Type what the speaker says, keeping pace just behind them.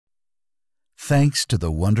Thanks to the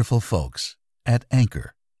wonderful folks at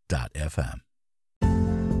Anchor.fm.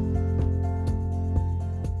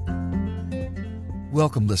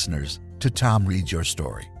 Welcome, listeners, to Tom Reads Your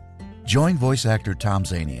Story. Join voice actor Tom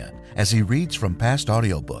Zania as he reads from past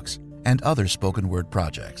audiobooks and other spoken word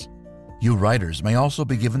projects. You writers may also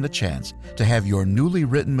be given the chance to have your newly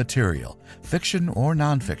written material, fiction or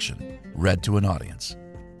nonfiction, read to an audience.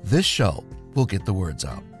 This show will get the words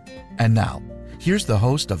out. And now, here's the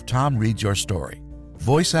host of Tom Reads Your Story,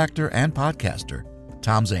 voice actor and podcaster,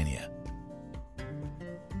 Tom Zania.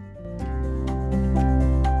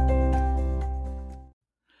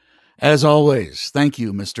 As always, thank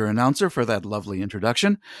you, Mr. Announcer, for that lovely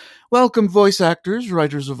introduction. Welcome, voice actors,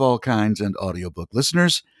 writers of all kinds, and audiobook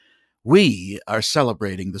listeners. We are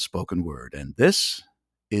celebrating the spoken word, and this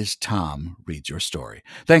is Tom Reads Your Story.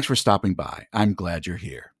 Thanks for stopping by. I'm glad you're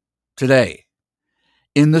here. Today,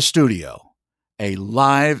 in the studio, a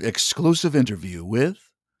live exclusive interview with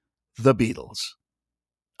the Beatles.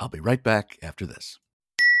 I'll be right back after this.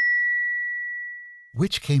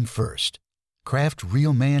 Which came first, Kraft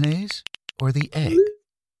Real Mayonnaise or the egg?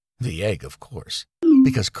 The egg, of course,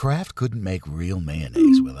 because Kraft couldn't make real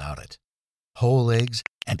mayonnaise without it. Whole eggs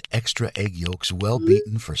and extra egg yolks well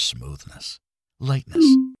beaten for smoothness,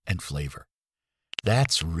 lightness, and flavor.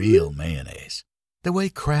 That's real mayonnaise, the way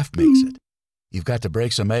Kraft makes it. You've got to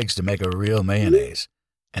break some eggs to make a real mayonnaise.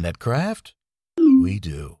 And at Kraft, we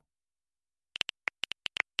do.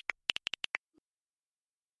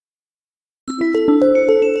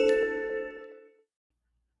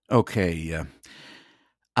 Okay,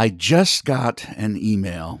 I just got an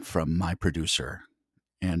email from my producer,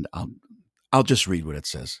 and I'll just read what it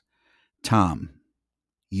says. Tom,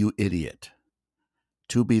 you idiot.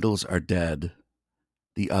 2 Beatles are dead.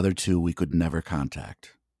 The other 2 we could never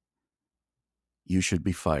contact. You should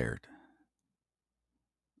be fired.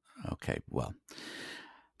 Okay, well,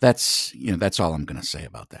 that's all I'm going to say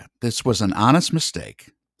about that. This was an honest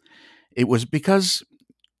mistake. It was because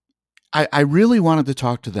I really wanted to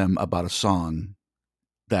talk to them about a song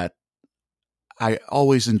that I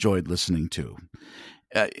always enjoyed listening to.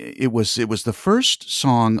 It was the first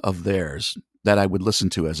song of theirs that I would listen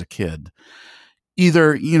to as a kid.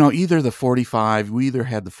 Either the 45, we either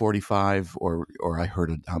had the 45 or I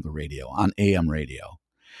heard it on the radio, on AM radio.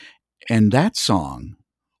 And that song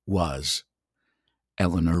was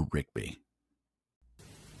Eleanor Rigby.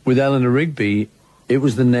 With Eleanor Rigby, it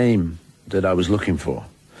was the name that I was looking for.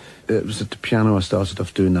 It was at the piano I started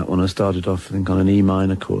off doing that one. I started off, I think, on an E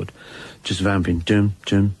minor chord, just vamping, dum,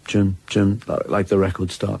 dum, dum, dum, like the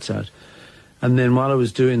record starts out. And then while I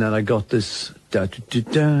was doing that, I got this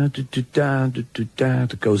da-da-da-da-da-da-da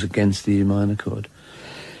that goes against the E minor chord.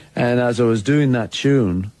 And as I was doing that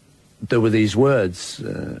tune, there were these words,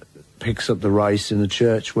 picks up the rice in the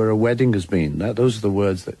church where a wedding has been. Those are the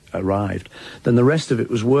words that arrived. Then the rest of it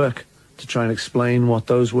was work to try and explain what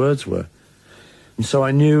those words were. And so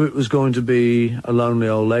I knew it was going to be a lonely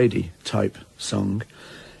old lady type song.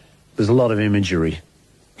 There's a lot of imagery.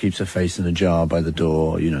 Keeps her face in a jar by the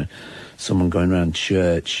door, someone going around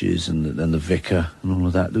churches and the vicar and all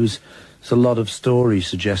of that. There's a lot of story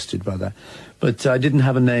suggested by that. But I didn't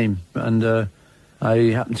have a name, and I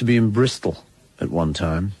happened to be in Bristol at one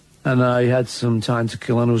time. And I had some time to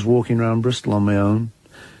kill, and I was walking around Bristol on my own,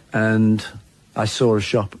 and I saw a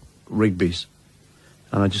shop, Rigby's.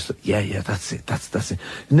 And I just thought, yeah, that's it, that's it.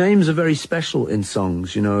 Names are very special in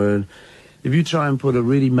songs, If you try and put a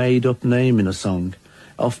really made-up name in a song, it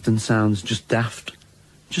often sounds just daft.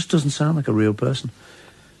 It just doesn't sound like a real person.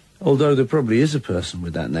 Although there probably is a person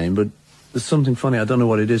with that name, but there's something funny, I don't know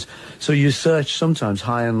what it is. So you search sometimes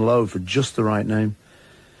high and low for just the right name.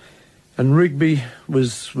 And Rigby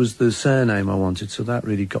was the surname I wanted, so that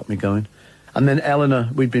really got me going. And then Eleanor,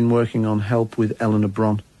 we'd been working on Help with Eleanor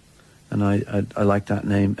Bron. And I liked that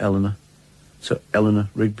name, Eleanor. So Eleanor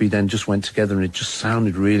Rigby then just went together, and it just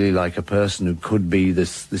sounded really like a person who could be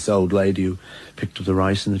this old lady who picked up the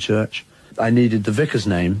rice in the church. I needed the vicar's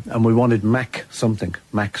name, and we wanted Mac something.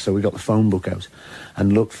 Mac, so we got the phone book out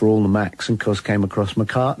and looked for all the Macs, and of course came across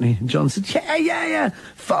McCartney. And John said, yeah,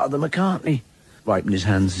 Father McCartney, wiping his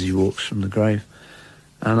hands as he walks from the grave.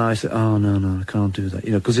 And I said, oh, no, I can't do that,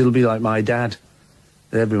 because it'll be like my dad.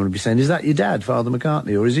 Everyone would be saying, is that your dad, Father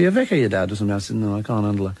McCartney, or is he a vicar, your dad, or something? I said, no, I can't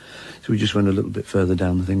handle that. So we just went a little bit further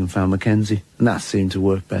down the thing and found Mackenzie, and that seemed to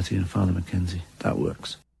work better, Father Mackenzie. That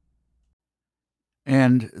works.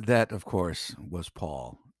 And that, of course, was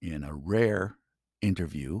Paul in a rare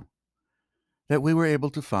interview that we were able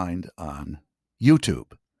to find on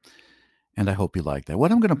YouTube. And I hope you like that.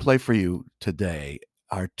 What I'm going to play for you today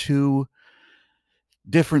are 2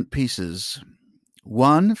 different pieces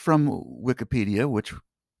One from Wikipedia, which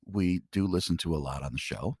we do listen to a lot on the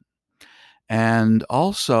show, and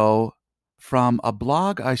also from a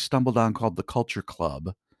blog I stumbled on called The Culture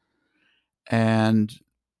Club. And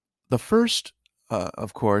the first,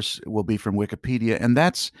 of course, will be from Wikipedia, and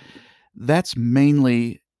that's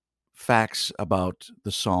mainly facts about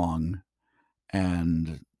the song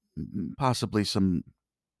and possibly some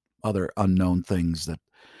other unknown things that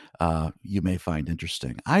you may find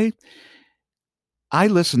interesting. I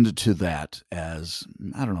listened to that as,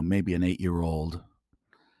 I don't know, maybe an 8-year-old,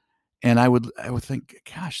 and I would think,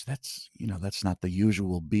 gosh, that's not the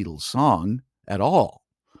usual Beatles song at all.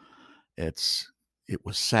 It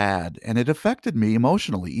was sad, and it affected me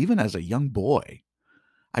emotionally, even as a young boy.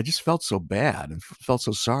 I just felt so bad and felt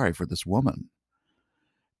so sorry for this woman.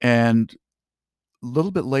 And a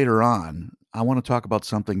little bit later on, I want to talk about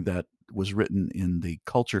something that was written in the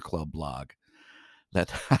Culture Club blog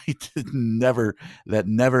that that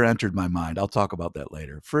never entered my mind. I'll talk about that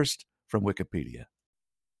later. First, from Wikipedia.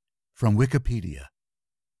 From Wikipedia,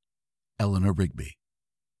 Eleanor Rigby.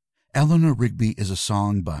 Eleanor Rigby is a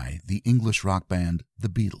song by the English rock band The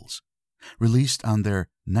Beatles, released on their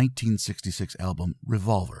 1966 album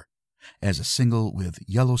Revolver as a single with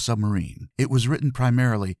Yellow Submarine. It was written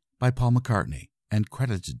primarily by Paul McCartney and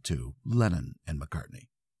credited to Lennon and McCartney.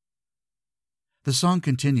 The song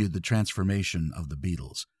continued the transformation of the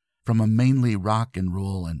Beatles from a mainly rock and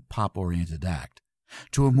roll and pop-oriented act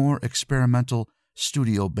to a more experimental,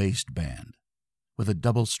 studio-based band, with a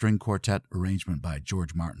double-string quartet arrangement by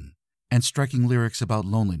George Martin and striking lyrics about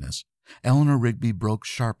loneliness. Eleanor Rigby broke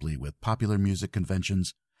sharply with popular music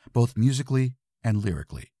conventions, both musically and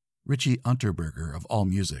lyrically. Richie Unterberger of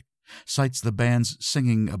AllMusic cites the band's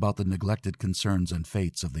singing about the neglected concerns and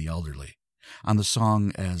fates of the elderly on the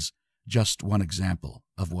song as just one example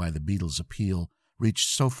of why the Beatles' appeal reached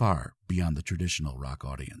so far beyond the traditional rock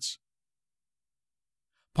audience.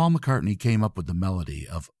 Paul McCartney came up with the melody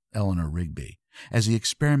of Eleanor Rigby as he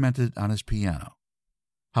experimented on his piano.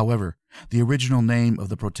 However, the original name of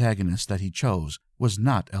the protagonist that he chose was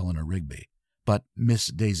not Eleanor Rigby, but Miss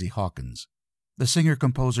Daisy Hawkins. The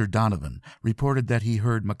singer-composer Donovan reported that he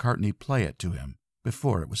heard McCartney play it to him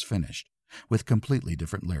before it was finished, with completely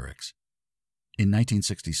different lyrics. In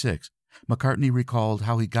 1966, McCartney recalled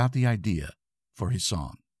how he got the idea for his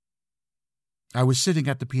song. "I was sitting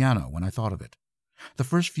at the piano when I thought of it. The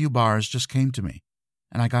first few bars just came to me,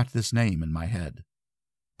 and I got this name in my head.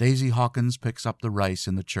 Daisy Hawkins picks up the rice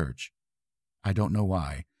in the church. I don't know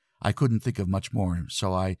why. I couldn't think of much more,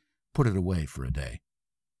 so I put it away for a day.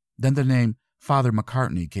 Then the name Father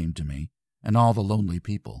McCartney came to me, and all the lonely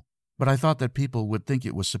people, but I thought that people would think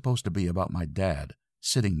it was supposed to be about my dad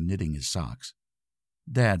sitting knitting his socks.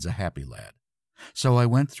 Dad's a happy lad. So I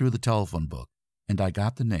went through the telephone book, and I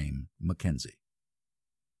got the name Mackenzie."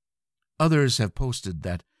 Others have posted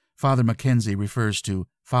that Father Mackenzie refers to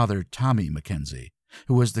Father Tommy Mackenzie,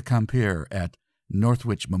 who was the compeer at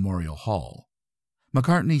Northwich Memorial Hall.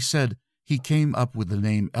 McCartney said he came up with the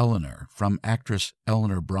name Eleanor from actress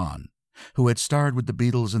Eleanor Braun, who had starred with the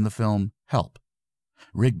Beatles in the film Help.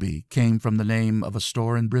 Rigby came from the name of a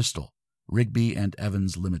store in Bristol, Rigby and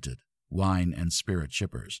Evans Limited, wine and spirit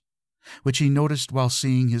shippers, which he noticed while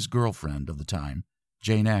seeing his girlfriend of the time,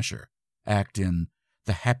 Jane Asher, act in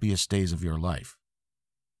The Happiest Days of Your Life.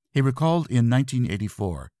 He recalled in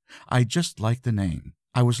 1984, "I just liked the name.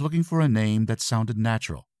 I was looking for a name that sounded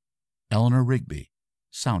natural. Eleanor Rigby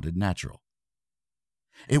sounded natural."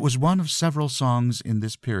 It was one of several songs in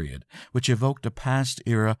this period which evoked a past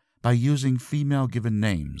era by using female-given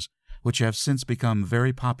names, which have since become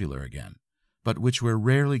very popular again, but which were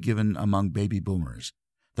rarely given among baby boomers,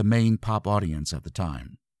 the main pop audience at the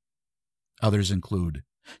time. Others include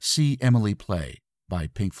See Emily Play by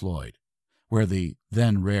Pink Floyd, where the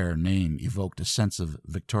then-rare name evoked a sense of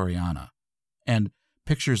Victoriana, and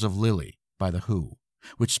Pictures of Lily by The Who,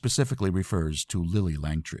 which specifically refers to Lily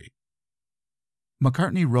Langtry.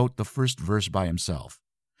 McCartney wrote the first verse by himself,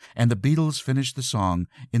 and the Beatles finished the song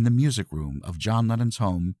in the music room of John Lennon's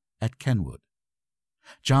home at Kenwood.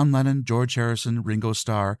 John Lennon, George Harrison, Ringo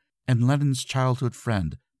Starr, and Lennon's childhood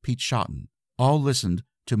friend, Pete Shotton, all listened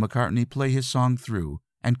to McCartney play his song through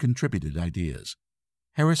and contributed ideas.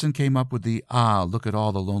 Harrison came up with the "Ah, look at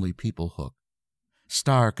all the lonely people" hook.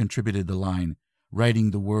 Starr contributed the line,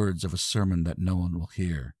 "writing the words of a sermon that no one will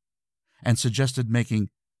hear," and suggested making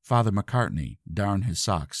Father McCartney darn his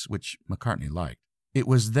socks, which McCartney liked. It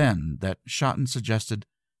was then that Shotton suggested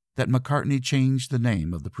that McCartney change the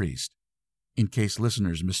name of the priest, in case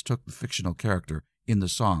listeners mistook the fictional character in the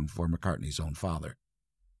song for McCartney's own father.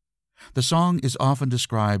 The song is often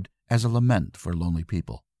described as a lament for lonely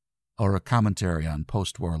people, or a commentary on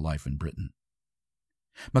post-war life in Britain.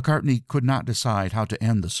 McCartney could not decide how to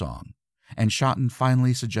end the song, and Shotton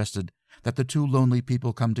finally suggested that the two lonely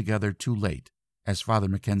people come together too late as Father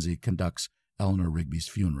Mackenzie conducts Eleanor Rigby's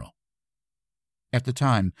funeral. At the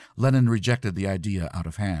time, Lennon rejected the idea out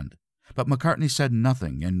of hand, but McCartney said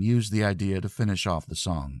nothing and used the idea to finish off the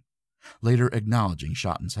song, later acknowledging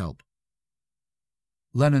Shotton's help.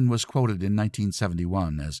 Lennon was quoted in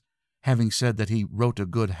 1971 as having said that he wrote a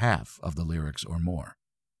good half of the lyrics or more,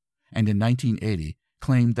 and in 1980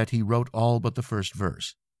 claimed that he wrote all but the first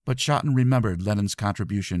verse, but Shotton remembered Lennon's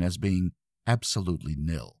contribution as being absolutely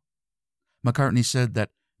nil. McCartney said that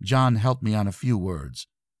John helped me on a few words,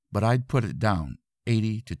 but I'd put it down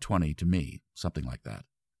 80 to 20 to me, something like that.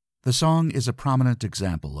 The song is a prominent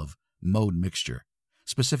example of mode mixture,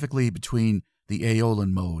 specifically between the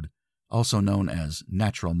Aeolian mode, also known as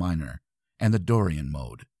natural minor, and the Dorian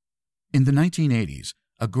mode. In the 1980s,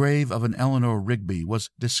 a grave of an Eleanor Rigby was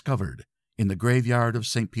discovered in the graveyard of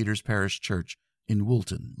St. Peter's Parish Church in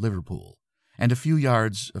Woolton, Liverpool, and a few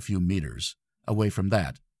meters, away from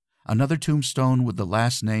that, another tombstone with the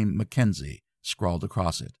last name Mackenzie scrawled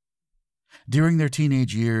across it. During their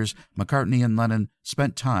teenage years, McCartney and Lennon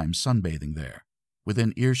spent time sunbathing there,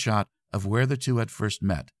 within earshot of where the two had first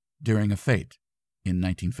met during a fete in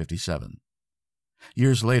 1957.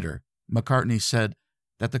 Years later, McCartney said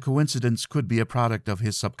that the coincidence could be a product of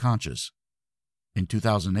his subconscious. In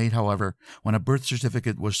 2008, however, when a birth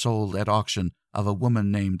certificate was sold at auction of a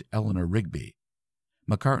woman named Eleanor Rigby,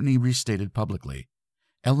 McCartney restated publicly,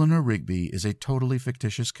 "Eleanor Rigby is a totally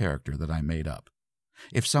fictitious character that I made up.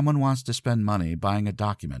 If someone wants to spend money buying a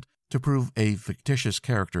document to prove a fictitious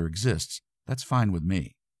character exists, that's fine with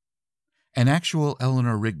me." An actual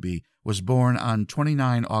Eleanor Rigby was born on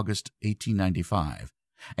 29 August 1895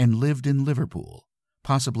 and lived in Liverpool,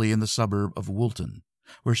 possibly in the suburb of Woolton,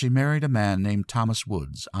 where she married a man named Thomas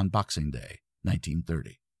Woods on Boxing Day,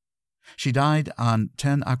 1930. She died on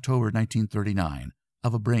 10 October 1939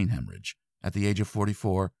 of a brain hemorrhage at the age of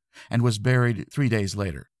 44 and was buried 3 days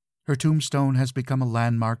later. Her tombstone has become a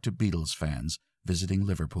landmark to Beatles fans visiting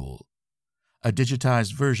Liverpool. A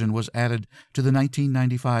digitized version was added to the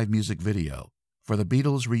 1995 music video for the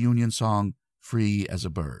Beatles reunion song Free as a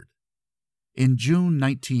Bird. In June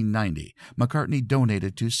 1990, McCartney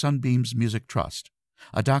donated to Sunbeam's Music Trust,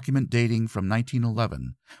 a document dating from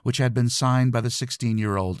 1911, which had been signed by the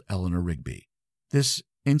 16-year-old Eleanor Rigby. This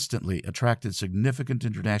instantly attracted significant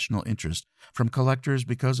international interest from collectors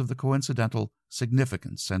because of the coincidental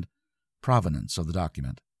significance and provenance of the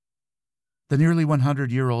document. The nearly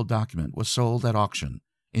 100-year-old document was sold at auction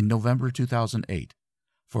in November 2008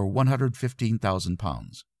 for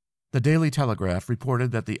 £115,000. The Daily Telegraph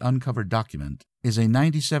reported that the uncovered document is a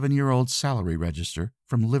 97-year-old salary register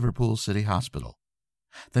from Liverpool City Hospital.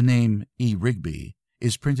 The name E. Rigby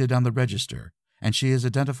is printed on the register, and she is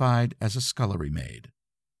identified as a scullery maid.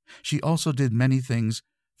 She also did many things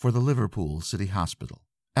for the Liverpool City Hospital.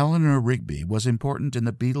 Eleanor Rigby was important in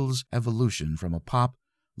the Beatles' evolution from a pop,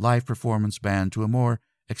 live performance band to a more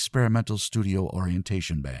experimental studio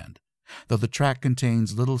orientation band, though the track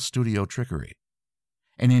contains little studio trickery.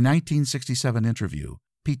 In a 1967 interview,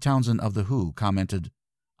 Pete Townsend of The Who commented,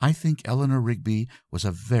 "I think Eleanor Rigby was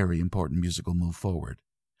a very important musical move forward.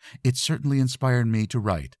 It certainly inspired me to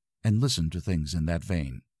write and listen to things in that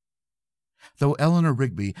vein." Though Eleanor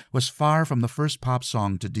Rigby was far from the first pop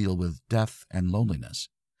song to deal with death and loneliness,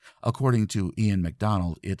 according to Ian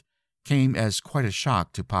MacDonald, it came as quite a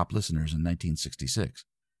shock to pop listeners in 1966.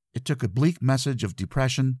 It took a bleak message of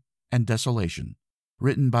depression and desolation,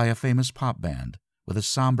 written by a famous pop band with a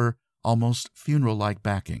somber, almost funeral-like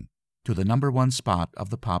backing, to the #1 spot of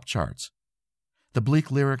the pop charts. The bleak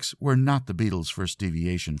lyrics were not the Beatles' first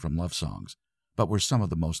deviation from love songs, but were some of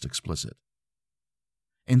the most explicit.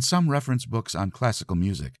 In some reference books on classical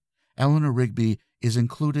music, Eleanor Rigby is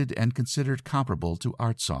included and considered comparable to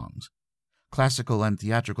art songs. Classical and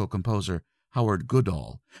theatrical composer Howard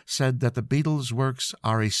Goodall said that the Beatles' works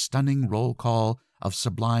are a stunning roll call of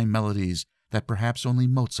sublime melodies that perhaps only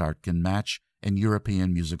Mozart can match in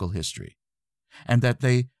European musical history, and that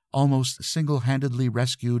they almost single-handedly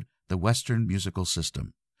rescued the Western musical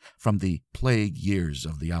system from the plague years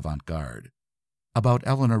of the avant-garde. About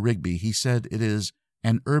Eleanor Rigby, he said it is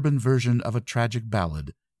an urban version of a tragic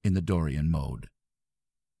ballad in the Dorian mode.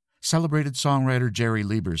 Celebrated songwriter Jerry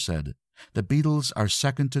Lieber said, "The Beatles are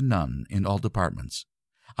second to none in all departments.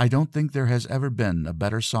 I don't think there has ever been a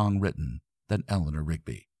better song written than Eleanor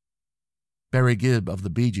Rigby." Barry Gibb of the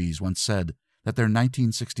Bee Gees once said that their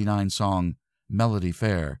 1969 song, Melody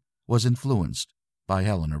Fair, was influenced by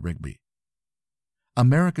Eleanor Rigby.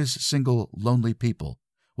 America's single Lonely People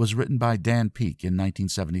was written by Dan Peake in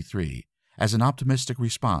 1973 as an optimistic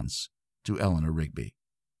response to Eleanor Rigby.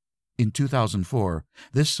 In 2004,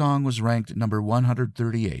 this song was ranked number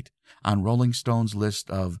 138 on Rolling Stone's list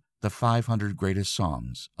of the 500 greatest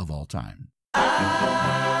songs of all time.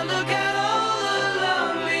 Ah, look at all the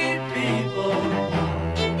lonely people.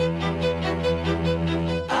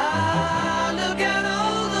 Ah, look at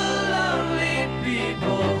all the lonely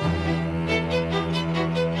people.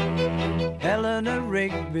 Eleanor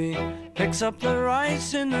Rigby picks up the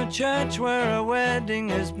rice in the church where a wedding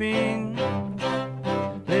has been.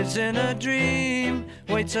 Lives in a dream,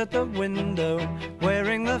 waits at the window,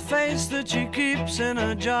 wearing the face that she keeps in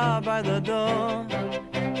a jar by the door.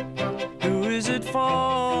 Who is it for?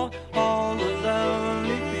 All the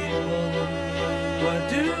lonely people. Where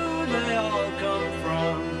do they all come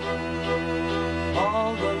from?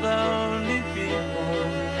 All the lonely people.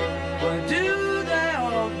 Where do they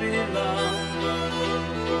all belong?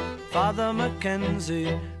 Father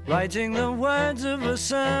Mackenzie, writing the words of a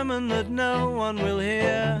sermon that no one will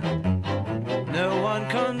hear. No one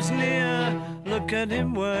comes near. Look at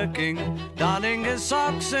him working, darning his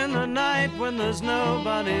socks in the night when there's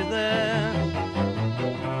nobody there.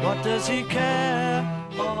 What does he care?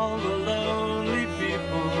 All the lonely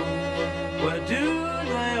people. Where do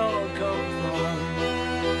they all come from?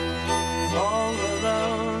 All the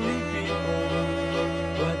lonely people.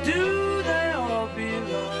 Where do they all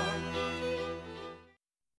belong?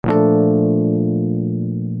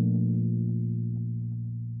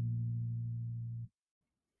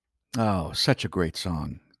 Oh, such a great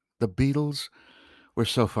song. The Beatles were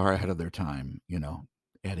so far ahead of their time,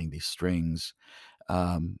 adding these strings.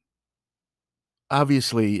 Um,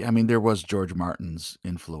 Obviously, I mean, there was George Martin's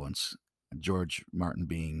influence, George Martin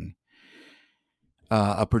being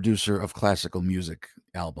a producer of classical music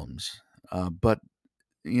albums. But,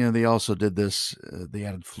 they also did this, they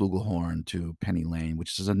added flugelhorn to Penny Lane,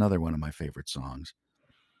 which is another one of my favorite songs.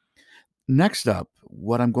 Next up,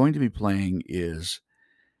 what I'm going to be playing is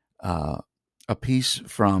a piece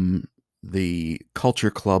from the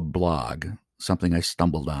Culture Club blog, something I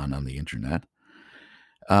stumbled on the internet.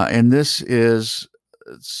 And this is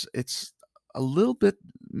it's a little bit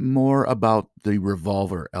more about the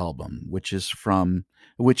Revolver album, which is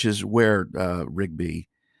where Rigby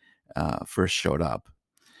first showed up.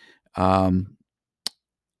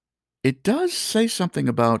 It does say something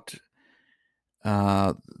about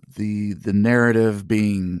the narrative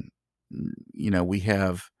being, we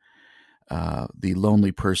have the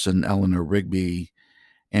lonely person, Eleanor Rigby,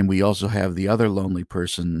 and we also have the other lonely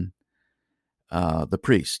person, the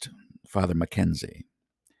priest, Father Mackenzie,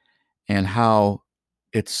 and how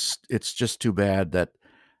it's just too bad that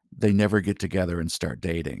they never get together and start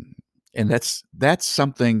dating. And that's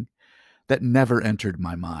something that never entered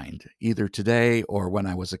my mind, either today or when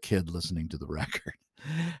I was a kid listening to the record.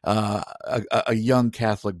 A young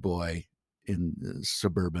Catholic boy in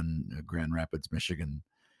suburban Grand Rapids, Michigan,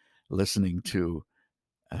 listening to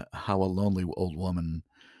how a lonely old woman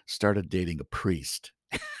started dating a priest.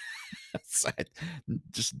 It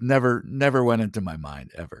just never went into my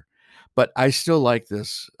mind ever. But I still like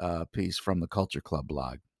this piece from the Culture Club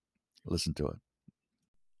blog. Listen to it.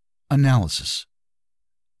 Analysis.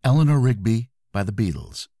 Eleanor Rigby by the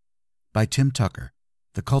Beatles. By Tim Tucker.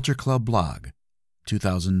 The Culture Club blog.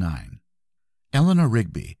 2009. Eleanor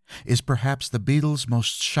Rigby is perhaps the Beatles'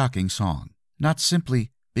 most shocking song, not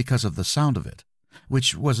simply because of the sound of it,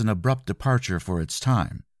 which was an abrupt departure for its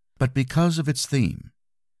time, but because of its theme.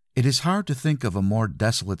 It is hard to think of a more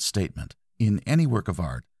desolate statement in any work of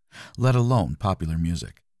art, let alone popular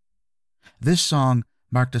music. This song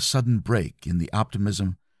marked a sudden break in the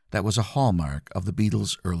optimism that was a hallmark of the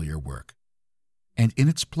Beatles' earlier work, and in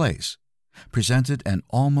its place presented an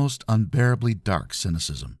almost unbearably dark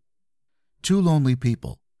cynicism. Two lonely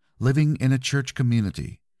people living in a church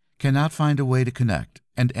community cannot find a way to connect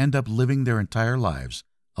and end up living their entire lives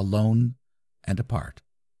alone and apart.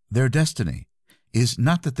 Their destiny is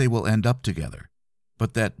not that they will end up together,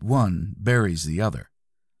 but that one buries the other,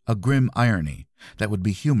 a grim irony that would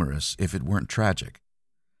be humorous if it weren't tragic.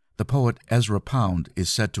 The poet Ezra Pound is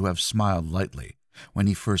said to have smiled lightly when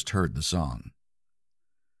he first heard the song.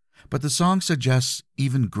 But the song suggests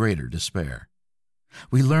even greater despair.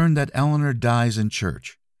 We learn that Eleanor dies in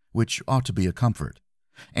church, which ought to be a comfort,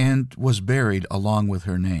 and was buried along with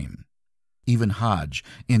her name. Even Hodge,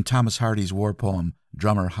 in Thomas Hardy's war poem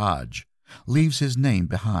Drummer Hodge, leaves his name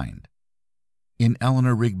behind. In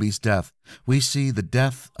Eleanor Rigby's death, we see the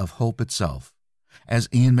death of hope itself, as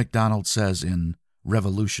Ian MacDonald says in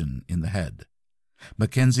Revolution in the Head.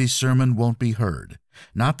 Mackenzie's sermon won't be heard,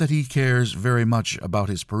 not that he cares very much about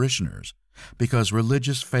his parishioners, because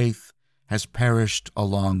religious faith has perished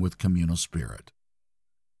along with communal spirit.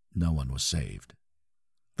 No one was saved.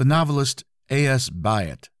 The novelist A.S.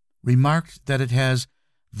 Byatt remarked that it has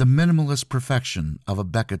the minimalist perfection of a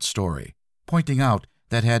Beckett story, pointing out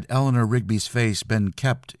that had Eleanor Rigby's face been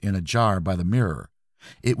kept in a jar by the mirror,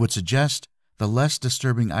 it would suggest the less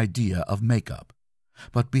disturbing idea of makeup.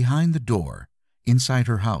 But behind the door, inside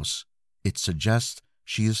her house, it suggests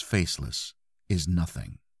she is faceless, is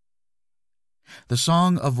nothing. The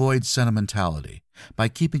song avoids sentimentality by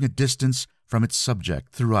keeping a distance from its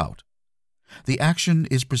subject throughout. The action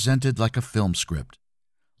is presented like a film script.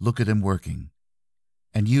 Look at him working,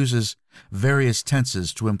 and uses various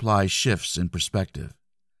tenses to imply shifts in perspective.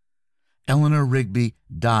 Eleanor Rigby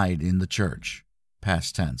died in the church,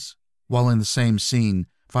 past tense, while in the same scene,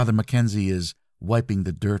 Father Mackenzie is wiping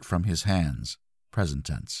the dirt from his hands, present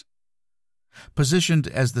tense. Positioned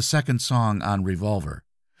as the second song on Revolver,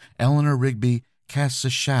 Eleanor Rigby casts a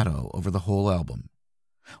shadow over the whole album.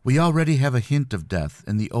 We already have a hint of death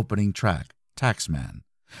in the opening track, Taxman,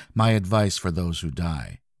 My Advice for Those Who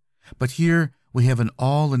Die. But here we have an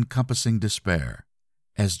all-encompassing despair,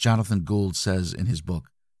 as Jonathan Gould says in his book,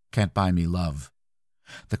 Can't Buy Me Love.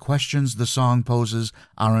 The questions the song poses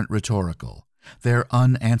aren't rhetorical. They're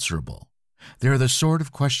unanswerable. They're the sort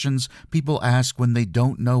of questions people ask when they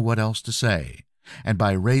don't know what else to say, and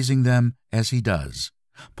by raising them, as he does,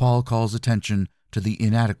 Paul calls attention to the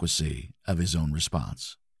inadequacy of his own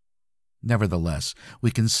response. Nevertheless,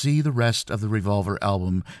 we can see the rest of the Revolver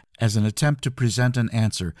album as an attempt to present an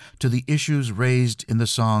answer to the issues raised in the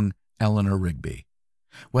song Eleanor Rigby.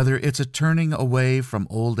 Whether it's a turning away from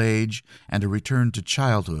old age and a return to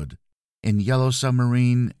childhood in Yellow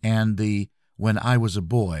Submarine and the When I Was a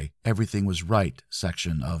Boy, Everything Was Right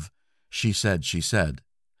section of She Said,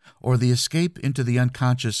 or the escape into the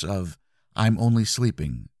unconscious of I'm Only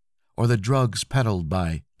Sleeping, or the drugs peddled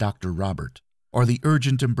by Dr. Robert, or the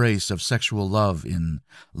urgent embrace of sexual love in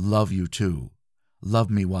Love You Too, Love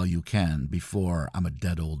Me While You Can Before I'm a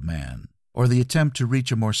Dead Old Man, or the attempt to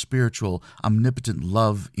reach a more spiritual, omnipotent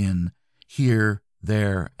love in Here,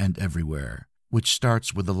 There, and Everywhere, which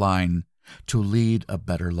starts with the line, To Lead a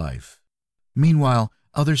Better Life. Meanwhile,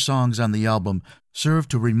 other songs on the album serve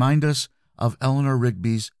to remind us of Eleanor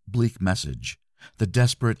Rigby's bleak message, the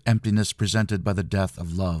desperate emptiness presented by the death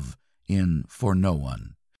of love in For No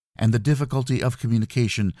One, and the difficulty of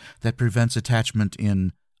communication that prevents attachment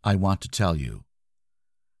in I Want to Tell You.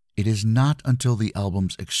 It is not until the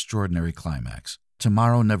album's extraordinary climax,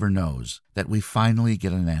 Tomorrow Never Knows, that we finally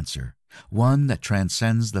get an answer, one that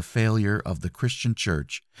transcends the failure of the Christian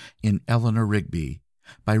church in Eleanor Rigby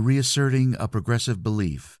by reasserting a progressive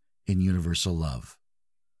belief in universal love.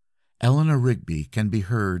 Eleanor Rigby can be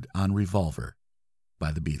heard on Revolver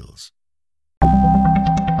by the Beatles.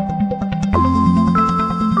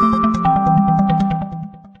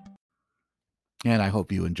 And I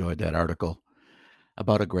hope you enjoyed that article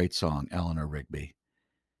about a great song, Eleanor Rigby.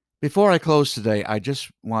 Before I close today, I just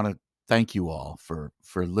want to thank you all for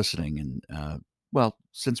listening. And,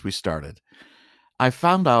 since we started, I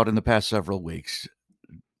found out in the past several weeks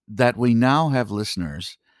that we now have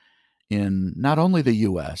listeners in not only the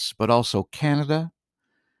U.S., but also Canada,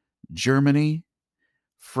 Germany,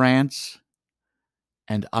 France,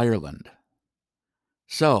 and Ireland.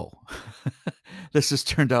 So, this has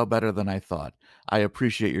turned out better than I thought. I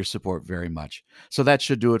appreciate your support very much. So that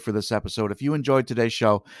should do it for this episode. If you enjoyed today's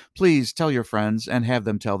show, please tell your friends and have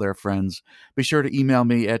them tell their friends. Be sure to email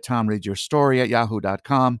me at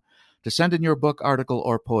tomreadsyourstory@yahoo.com to send in your book, article,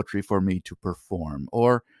 or poetry for me to perform,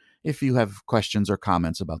 or if you have questions or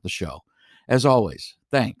comments about the show. As always,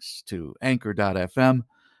 thanks to Anchor.fm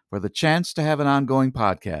for the chance to have an ongoing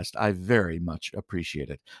podcast. I very much appreciate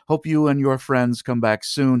it. Hope you and your friends come back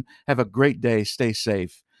soon. Have a great day, stay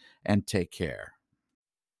safe, and take care.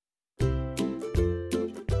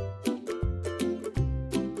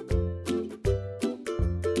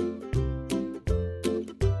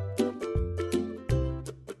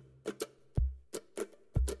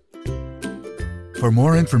 For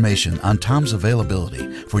more information on Tom's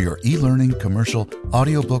availability for your e-learning, commercial,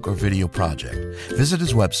 audiobook, or video project, visit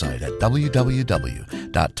his website at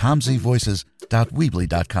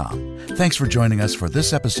www.tomzvoices.weebly.com. Thanks for joining us for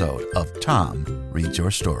this episode of Tom Reads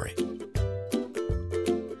Your Story.